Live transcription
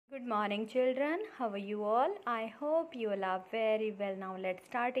Good morning children, how are you all? I hope you all are very well. Now let's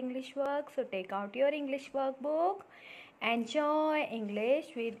start English work. So take out your English workbook. Enjoy English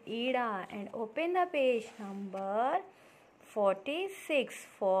with Ida and open the page number 46.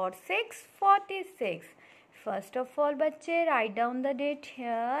 46. First of all बच्चे write down the date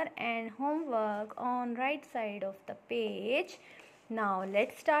here and homework on right side of the page. Now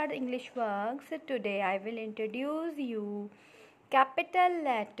let's start English work. So today I will introduce you capital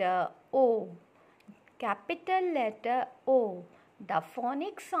letter O. Capital letter O. The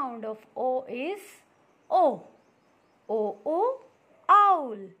phonic sound of O is O. O,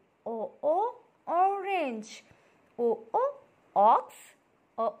 owl. O, orange. O, ox.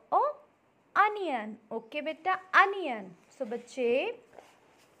 O, onion. Okay beta, onion. So बच्चे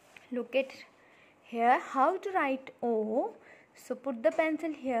look at here how to write O. So put the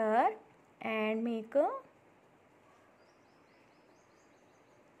pencil here and make a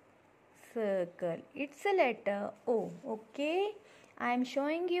circle. It's a letter O. Okay, I am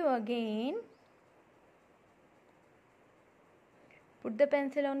showing you again. Put the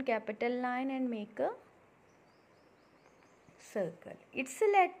pencil on capital line and make a circle. It's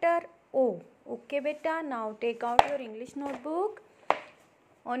a letter O. Okay beta, now take out your English notebook.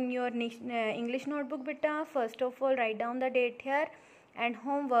 On your English notebook beta, first of all write down the date here and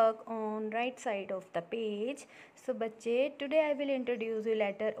homework on right side of the page. So बच्चे, today I will introduce you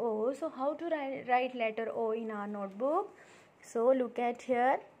letter O. So how to write letter O in our notebook? So look at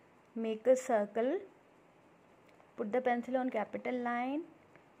here, make a circle, put the pencil on capital line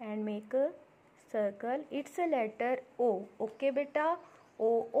and make a circle. It's a letter O. Okay beta,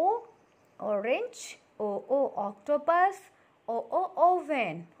 O, orange. O, octopus. O,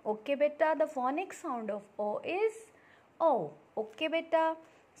 oven. Okay beta, the phonic sound of O is O. Okay beta,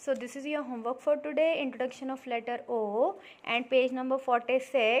 so this is your homework for today, introduction of letter O and page number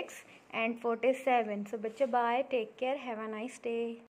 46 and 47. So बच्चे bye, take care, have a nice day.